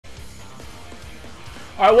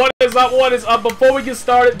Alright, what is up? What is up? Before we get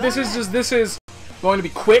started, this is going to be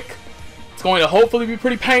quick. It's going to hopefully be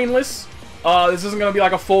pretty painless. This isn't going to be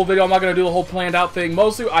like a full video. I'm not going to do the whole planned out thing.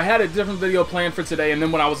 Mostly, I had a different video planned for today, and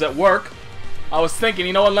then when I was at work, I was thinking,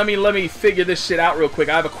 you know what, let me figure this shit out real quick.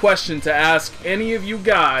 I have a question to ask any of you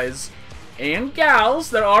guys and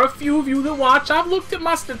gals. There are a few of you that watch. I've looked at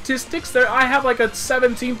my statistics. I have like a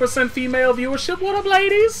 17% female viewership. What up,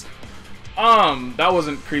 ladies? That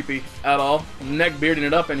wasn't creepy at all. Neck bearding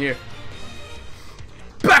it up in here.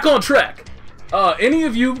 Back on track. Any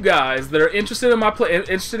of you guys that are interested in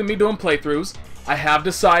me doing playthroughs, I have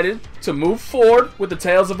decided to move forward with the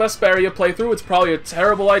Tales of Vesperia playthrough. It's probably a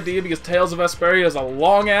terrible idea because Tales of Vesperia is a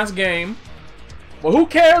long-ass game. But who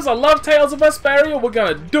cares? I love Tales of Vesperia. We're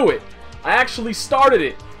gonna do it. I actually started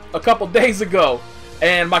it a couple days ago,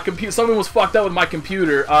 and my computer, something was fucked up with my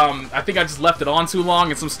computer. I think I just left it on too long,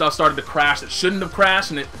 and some stuff started to crash that shouldn't have crashed,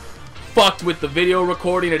 and it fucked with the video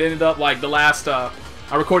recording. It ended up like the last, I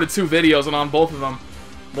recorded 2 videos, and on both of them,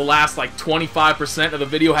 the last like 25% of the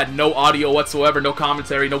video had no audio whatsoever, no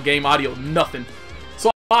commentary, no game audio, nothing. So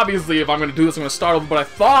obviously, if I'm gonna do this, I'm gonna start over. But I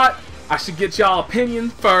thought I should get y'all opinion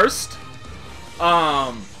first.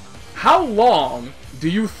 How long do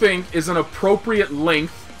you think is an appropriate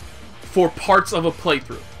length for parts of a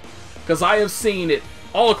playthrough? Because I have seen it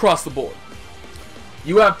all across the board.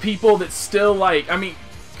 You have people that still like, I mean,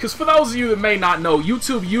 because for those of you that may not know,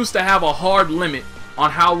 YouTube used to have a hard limit on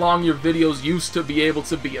how long your videos used to be able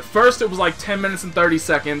to be. At first it was like 10 minutes and 30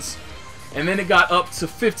 seconds, and then it got up to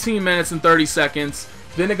 15 minutes and 30 seconds,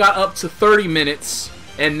 then it got up to 30 minutes,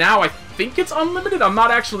 and now I think it's unlimited. I'm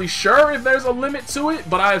not actually sure if there's a limit to it,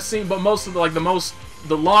 but I have seen, but most of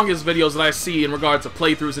the longest videos that I see in regards to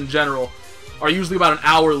playthroughs in general are usually about an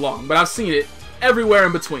hour long, but I've seen it everywhere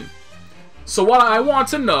in between. So what I want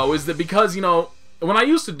to know is that, because, you know, when I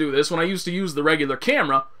used to do this, when I used to use the regular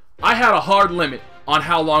camera, I had a hard limit on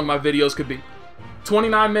how long my videos could be.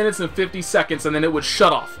 29 minutes and 50 seconds, and then it would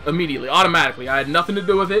shut off immediately, automatically. I had nothing to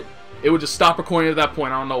do with it. It would just stop recording at that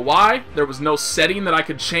point. I don't know why. There was no setting that I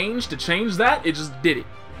could change to change that. It just did it.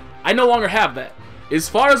 I no longer have that. As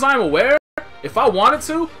far as I'm aware, if I wanted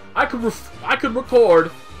to, I could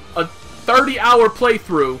record a 30-hour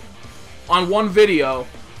playthrough on one video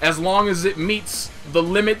as long as it meets the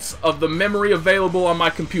limits of the memory available on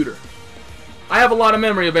my computer. I have a lot of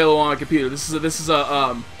memory available on my computer. This is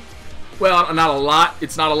a well, not a lot.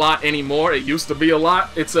 It's not a lot anymore. It used to be a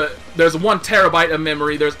lot. There's 1 terabyte of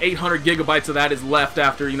memory. There's 800 gigabytes of that is left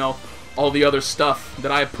after, you know, all the other stuff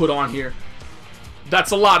that I put on here.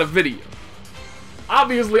 That's a lot of video.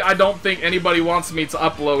 Obviously, I don't think anybody wants me to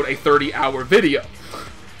upload a 30-hour video.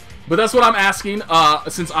 But that's what I'm asking.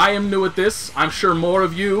 Since I am new at this, I'm sure more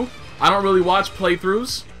of you, I don't really watch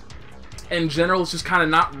playthroughs. In general, it's just kind of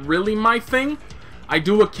not really my thing. I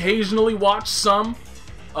do occasionally watch some,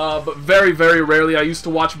 but very, very rarely. I used to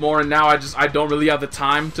watch more, and now I don't really have the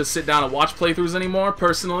time to sit down and watch playthroughs anymore,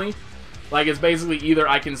 personally. Like, it's basically either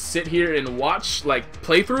I can sit here and watch, like,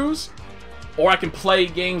 playthroughs, or I can play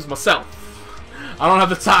games myself. I don't have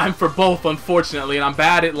the time for both, unfortunately, and I'm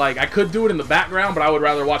bad at, like, I could do it in the background, but I would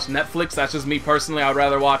rather watch Netflix. That's just me personally. I would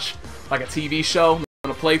rather watch, like, a TV show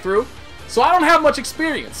than a playthrough. So I don't have much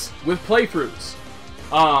experience with playthroughs.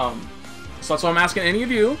 So that's why I'm asking any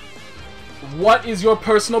of you, what is your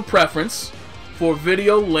personal preference for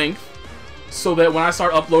video length, so that when I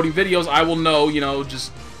start uploading videos, I will know, you know,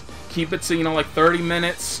 just keep it to, you know, like 30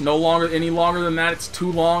 minutes, no longer, any longer than that, it's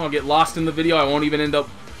too long, I'll get lost in the video, I won't even end up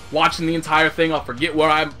watching the entire thing, I'll forget where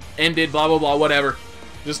I ended, blah, blah, blah, whatever.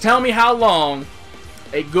 Just tell me how long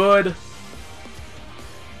a good...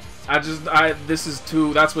 this is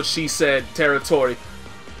too, that's what she said, territory.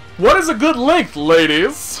 What is a good length,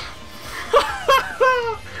 ladies?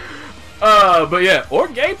 But yeah, or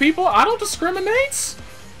gay people, I don't discriminate.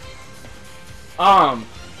 But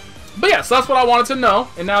yeah, so that's what I wanted to know,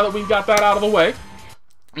 and now that we've got that out of the way,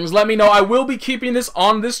 just let me know. I will be keeping this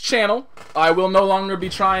on this channel. I will no longer be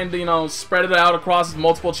trying to, you know, spread it out across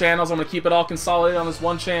multiple channels. I'm going to keep it all consolidated on this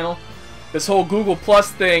one channel. This whole Google Plus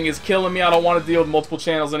thing is killing me. I don't want to deal with multiple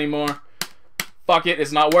channels anymore. Fuck it,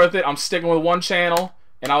 it's not worth it. I'm sticking with one channel,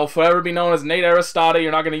 and I will forever be known as Nate Aristide.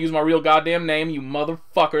 You're not going to use my real goddamn name, you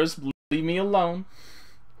motherfuckers. Leave me alone.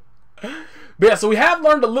 But yeah, so we have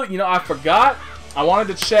learned a little, you know, I forgot. I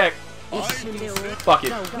wanted to check. Fuck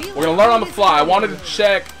it. We're going to learn on the fly. I wanted to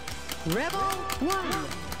check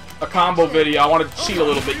a combo video. I wanted to cheat a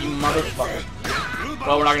little bit, you motherfucker.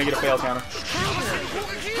 Well, we're not going to get a fail counter.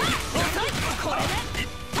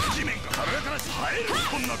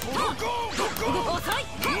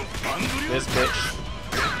 This bitch.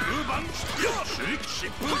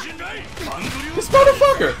 This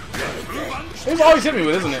motherfucker! He's always hit me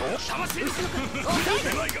with, isn't it?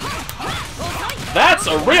 That's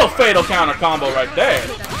a real fatal counter combo right there.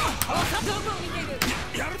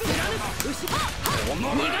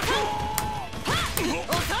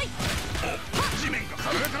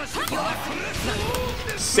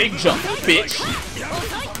 Safe jump, bitch.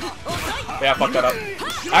 Yeah, I fucked that up.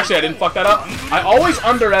 Actually, I didn't fuck that up. I always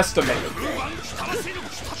underestimate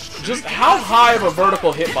just how high of a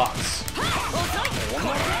vertical hitbox.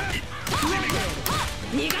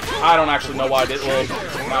 I don't actually know why I did. Well,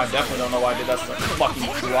 no, I definitely don't know why I did that. So I fucking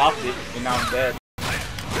dropped it, and now I'm dead.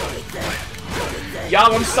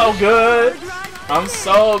 Y'all, I'm so good. I'm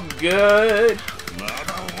so good.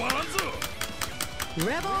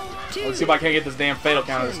 Let's see if I can't get this damn fatal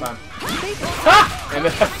counter this time. Ha! And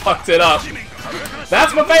then I fucked it up.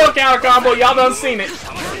 That's my fatal counter combo. Y'all done seen it.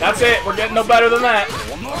 That's it. We're getting no better than that.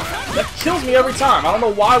 That kills me every time. I don't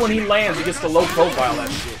know why when he lands he gets to low profile that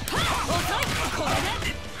shit.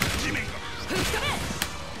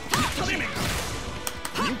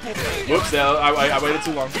 Whoops, I waited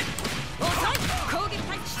too long.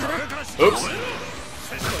 Oops.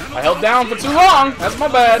 I held down for too long. That's my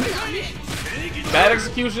bad. Bad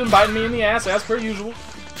execution, biting me in the ass as per usual.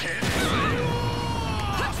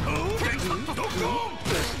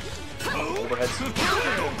 Overheads.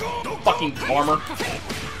 Fucking armor.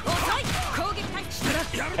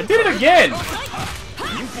 I did it again!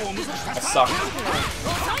 I suck.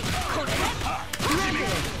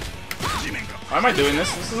 Why am I doing this?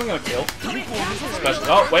 This isn't gonna kill. Special.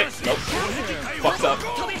 Oh, wait. Nope. Fucked up.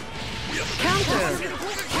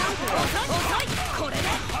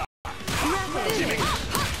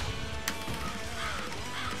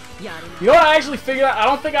 You know what I actually figured out? I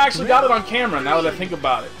don't think I actually got it on camera now that I think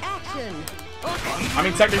about it. I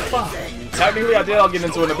mean, technically I did. I'll get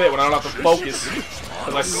into it in a bit when I don't have to focus.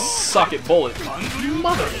 Because I suck at bullet.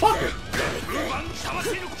 Motherfucker!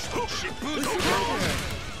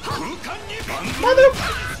 Mother...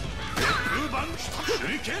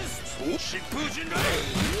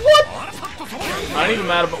 What? I ain't even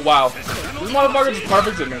mad about... Wow. This motherfucker is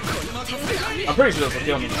perfect in me. I'm pretty sure this will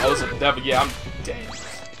kill me. Oh, this is definitely... Yeah, I'm dead.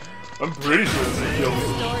 I'm pretty sure this will kill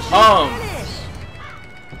me.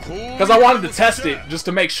 Because I wanted to test it, just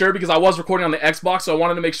to make sure, because I was recording on the Xbox, so I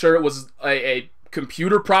wanted to make sure it was a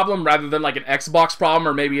computer problem rather than like an Xbox problem,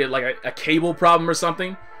 or maybe like a cable problem or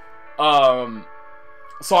something.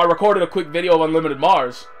 So I recorded a quick video of Unlimited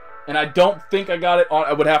Mars, and I don't think I got it on.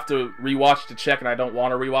 I would have to rewatch to check, and I don't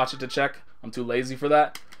want to rewatch it to check. I'm too lazy for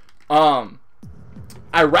that.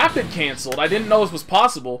 I rapid canceled. I didn't know this was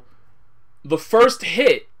possible. The first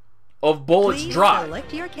hit of Bullet's drive,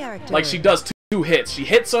 like she does two hits. She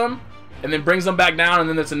hits them, and then brings them back down, and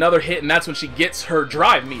then there's another hit, and that's when she gets her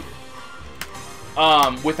drive meter.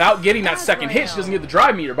 Without getting that second hit, she doesn't get the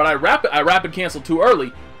drive meter. But I rapid canceled too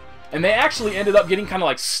early, and they actually ended up getting kind of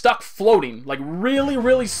like stuck floating, like really,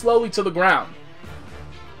 really slowly to the ground.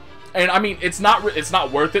 And I mean, it's not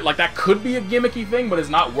worth it. Like, that could be a gimmicky thing, but it's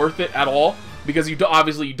not worth it at all, because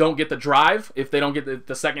obviously you don't get the drive if they don't get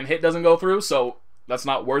the second hit doesn't go through. So that's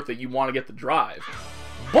not worth it. You want to get the drive.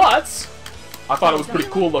 But I thought it was pretty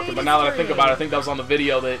cool looking, but now that I think about it, I think that was on the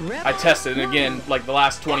video that I tested, and again, like the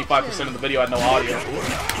last 25% of the video had no audio.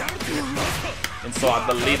 And so I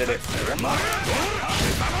deleted it.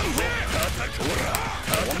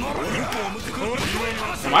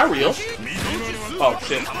 Am I real? Oh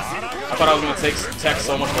shit. I thought I was gonna take text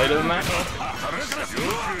so much later than that.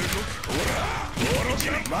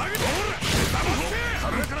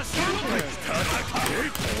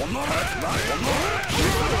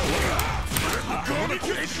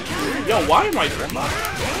 Yo, why am I...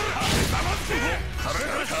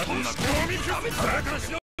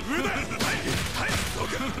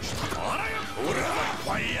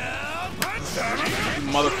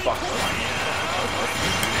 Motherfucker.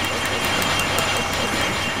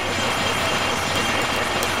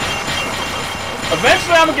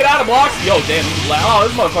 Eventually I'm gonna get out of blocks. Yo, damn, oh,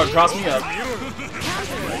 this motherfucker crossed me up.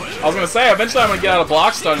 I was gonna say, eventually I'm gonna get out of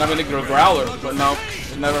block stun and I'm gonna get a growler, but no,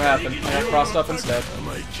 it never happened. I got crossed up instead.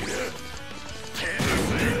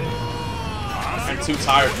 I'm too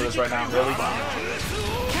tired for this right now, really.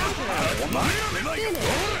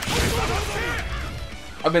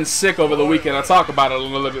 I've been sick over the weekend. I talk about it in a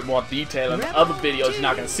little bit more detail in the other videos you're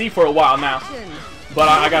not gonna see for a while now. But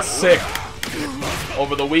I got sick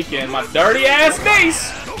over the weekend. My dirty ass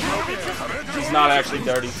niece! She's not actually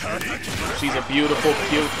dirty. She's a beautiful,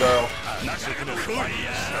 cute girl.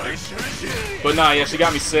 But nah, yeah, she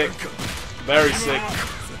got me sick. Very sick.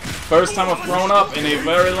 First time I've thrown up in a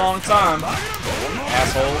very long time.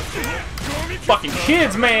 Asshole. Fucking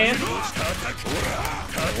kids, man!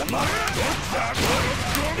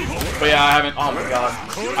 But yeah, I haven't, oh my god.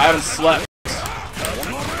 I haven't slept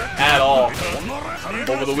at all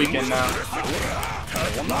over the weekend now.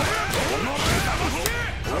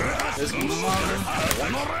 This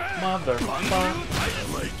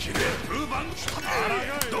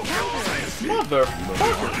motherfucker.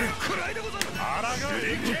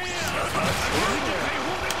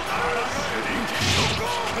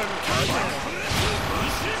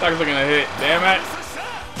 It's actually gonna hit. Damn it.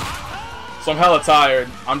 So I'm hella tired.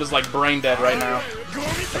 I'm just like brain dead right now.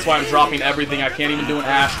 That's why I'm dropping everything. I can't even do an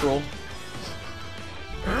astral.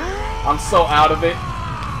 I'm so out of it.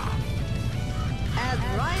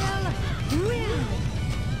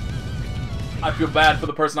 I feel bad for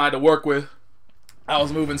the person I had to work with. I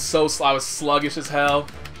was moving so slow. I was sluggish as hell.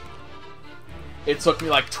 It took me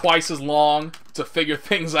like twice as long to figure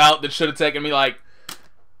things out that should have taken me like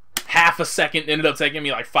half a second. Ended up taking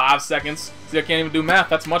me like 5 seconds. See, I can't even do math.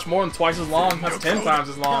 That's much more than twice as long. That's 10 times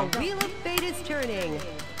as long. The wheel of fate is turning.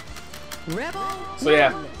 Rebel so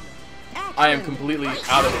yeah, I am completely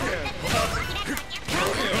out of it.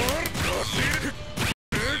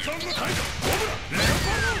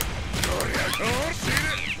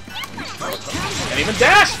 And even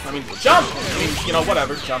dash! I mean, jump! I mean, you know,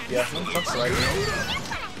 whatever. Jump, yeah. Jump's right.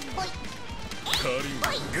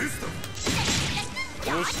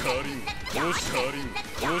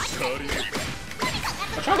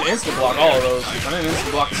 I tried to instant block all of those. I didn't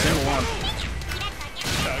instant block a single one.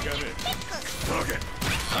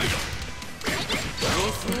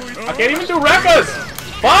 I can't even do Rekkas!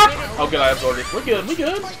 Fuck! Oh, good, I absorbed it. We're good, we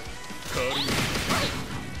good.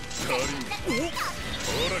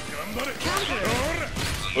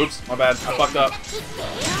 Oops, my bad. I fucked up.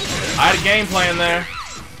 I had a game plan there.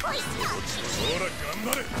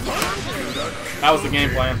 That was the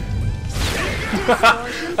game plan.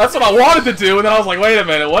 That's what I wanted to do, and then I was like, wait a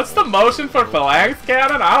minute, what's the motion for Phalanx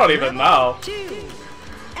Cannon? I don't even know.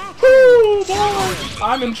 Woo, boy,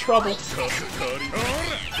 I'm in trouble.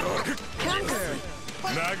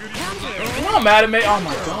 You're not mad at me? Oh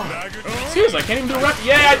my god. Seriously, I can't even do a rep.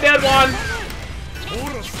 Yeah, I did one!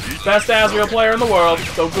 Best Asriel player in the world,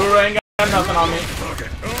 so Guru ain't got nothing on me.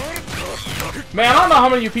 Man, I don't know how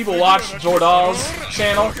many of you people watch Jordal's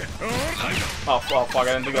channel. Oh fuck, I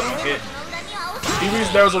didn't think that was gonna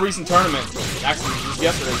hit. There was a recent tournament. Actually, just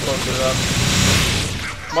yesterday he posted it up.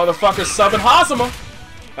 Motherfucker subbing Hazama.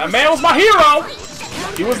 That man was my hero!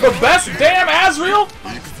 He was the best damn Asriel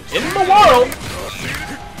in the world!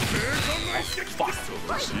 Fuck.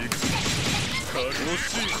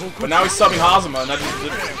 But now he's subbing Hazama, and that just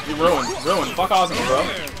ruined. Fuck Hazama, bro.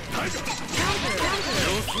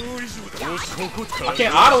 I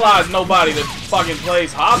can't idolize nobody that fucking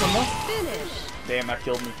plays Hazama. Damn, that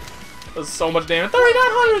killed me. That was so much damage.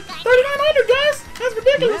 3,900! 3,900, guys! That's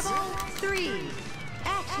ridiculous!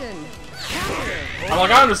 I'm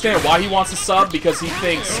like, I understand why he wants to sub, because he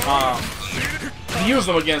thinks, he used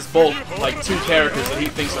them against both, like, two characters that he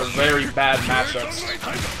thinks are very bad matchups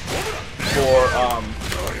for,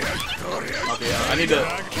 okay, I need to,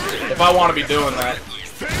 if I want to be doing that,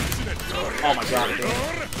 oh my god, dude.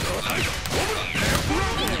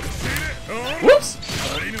 Whoops!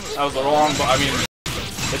 That was the wrong button. I mean,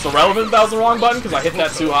 it's irrelevant that was the wrong button, because I hit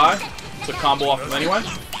that too high to combo off him anyway.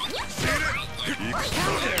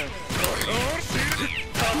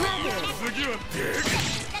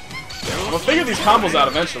 I'm gonna figure these combos out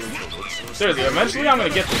eventually. Seriously, eventually I'm gonna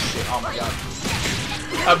get this shit. Oh my god.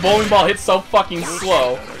 That bowling ball hits so fucking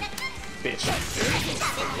slow. Bitch.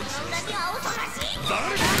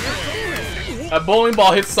 That bowling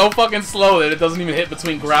ball hits so fucking slow that it doesn't even hit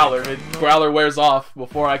between Growler. Growler wears off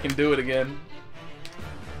before I can do it again.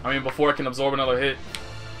 I mean, before it can absorb another hit.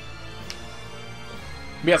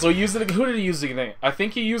 Yeah, so he used it. Who did he use it against? I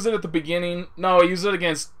think he used it at the beginning. No, he used it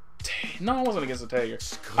against. No, it wasn't against a Tager.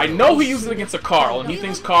 I know he used it against a Carl, and he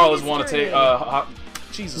thinks Carl is one of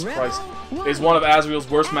Jesus Christ, is one of Asriel's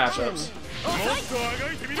worst matchups.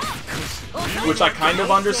 Which I kind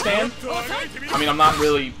of understand. I mean, I'm not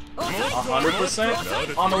really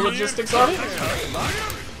 100% on the logistics of it.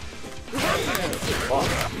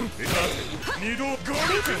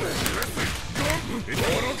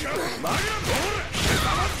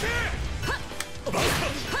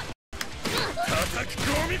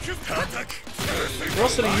 Where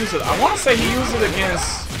else did he use it? I want to say he used it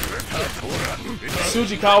against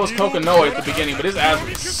Tsujikawa's Kokonoe at the beginning, but his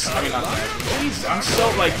Asriel. I mean, not Asriel. Jeez, I'm so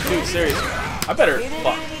like, dude, seriously. I better.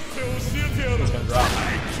 Fuck. It's gonna drop.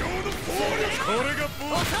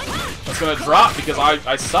 That's gonna drop because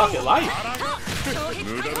I suck at life.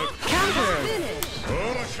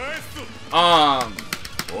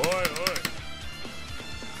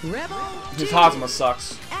 His Hazama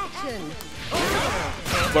sucks.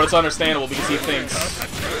 But it's understandable because he thinks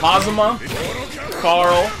Hazama,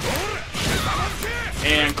 Carl,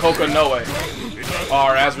 and Kokonoe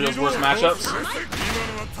are Asriel's worst matchups.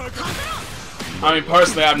 I mean,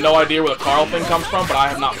 personally, I have no idea where the Carl thing comes from, but I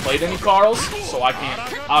have not played any Carls, so I can't.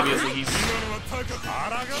 Obviously,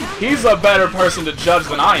 he's a better person to judge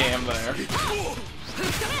than I am there.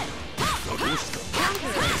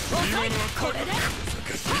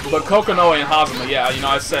 But Kokonoe and Hazama, yeah, you know,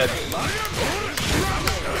 I said,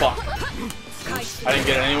 fuck. I didn't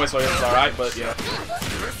get it anyway, so it was alright, but yeah.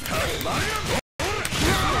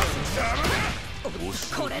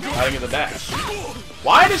 I didn't get the dash.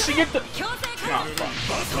 Why did she get the... Oh,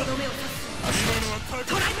 fuck.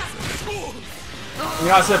 You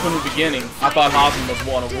know, I said from the beginning, I thought Hazama was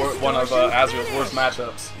one of Asriel's worst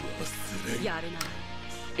matchups.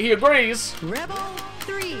 He agrees. Rebel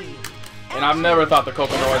 3. And I've never thought the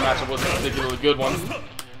Kokonoe matchup was a particularly good one.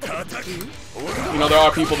 You know, there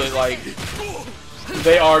are people that, like,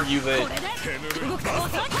 they argue that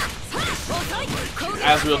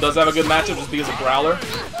Asriel does have a good matchup just because of Growler.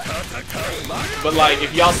 But, like,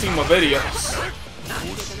 if y'all seen my videos,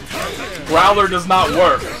 Growler does not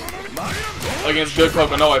work against good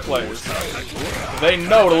Kokonoe players. They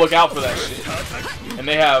know to look out for that shit. And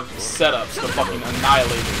they have setups to fucking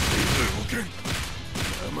annihilate it.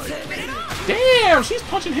 Damn, she's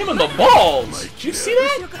punching him in the balls. Did you see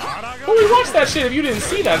that? Holy, watch that shit if you didn't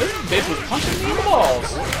see that. This bitch was punching me in the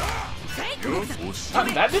balls.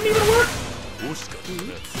 That didn't even work?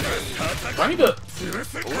 I need to...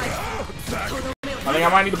 I think I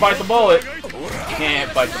might need to bite the bullet.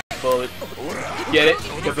 Can't bite the bullet. Get it?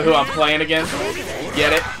 Because of who I'm playing against?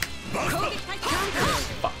 Get it?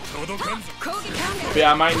 Fuck. But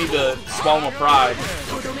yeah, I might need to swallow my pride.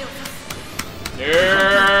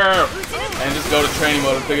 Yeah! And just go to training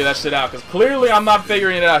mode and figure that shit out. Because clearly I'm not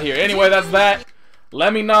figuring it out here. Anyway, that's that.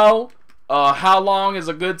 Let me know how long is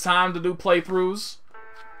a good time to do playthroughs.